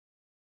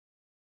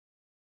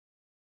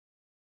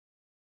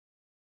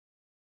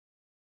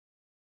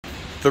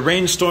The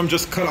rainstorm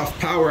just cut off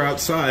power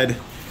outside.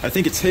 I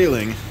think it's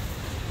hailing.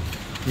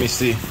 Let me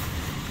see. Ooh.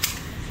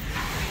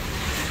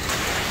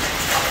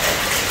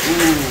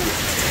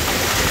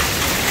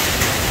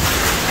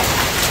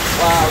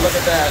 Wow, look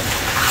at that.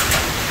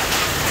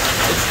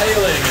 It's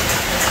hailing.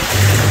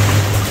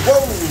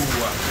 Whoa!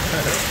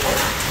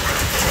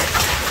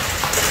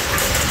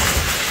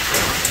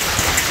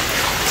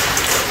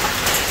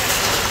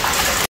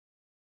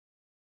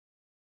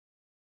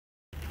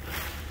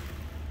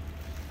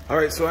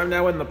 Alright, so I'm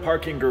now in the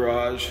parking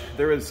garage.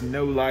 There is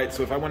no light,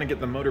 so if I want to get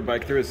the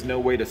motorbike, there is no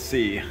way to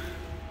see.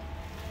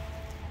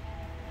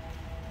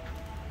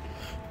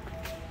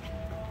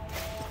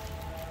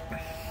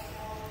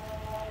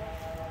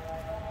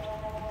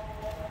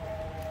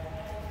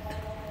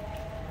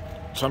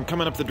 So I'm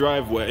coming up the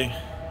driveway.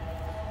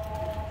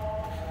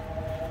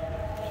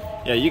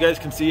 Yeah, you guys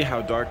can see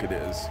how dark it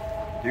is.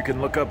 You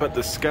can look up at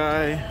the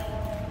sky,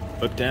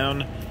 look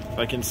down.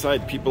 Like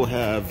inside, people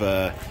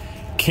have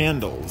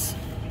candles.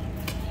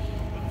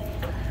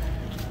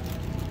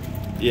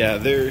 Yeah,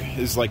 there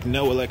is like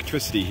no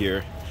electricity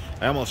here.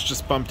 I almost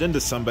just bumped into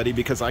somebody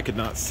because I could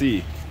not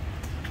see.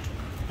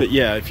 But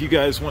yeah, if you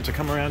guys want to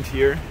come around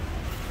here,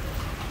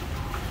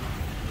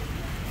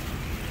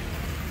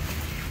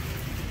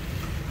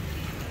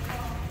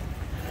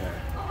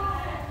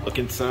 look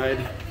inside,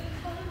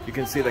 you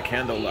can see the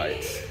candle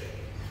lights.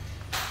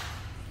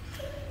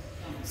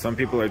 Some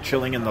people are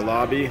chilling in the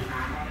lobby.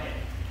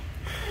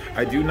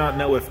 I do not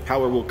know if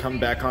power will come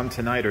back on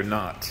tonight or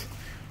not.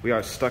 We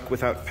are stuck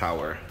without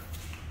power.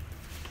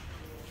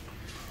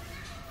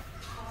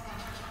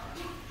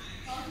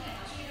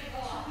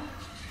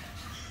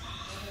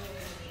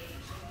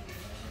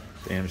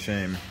 Damn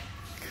shame.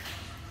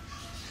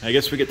 I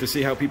guess we get to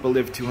see how people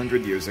lived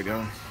 200 years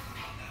ago.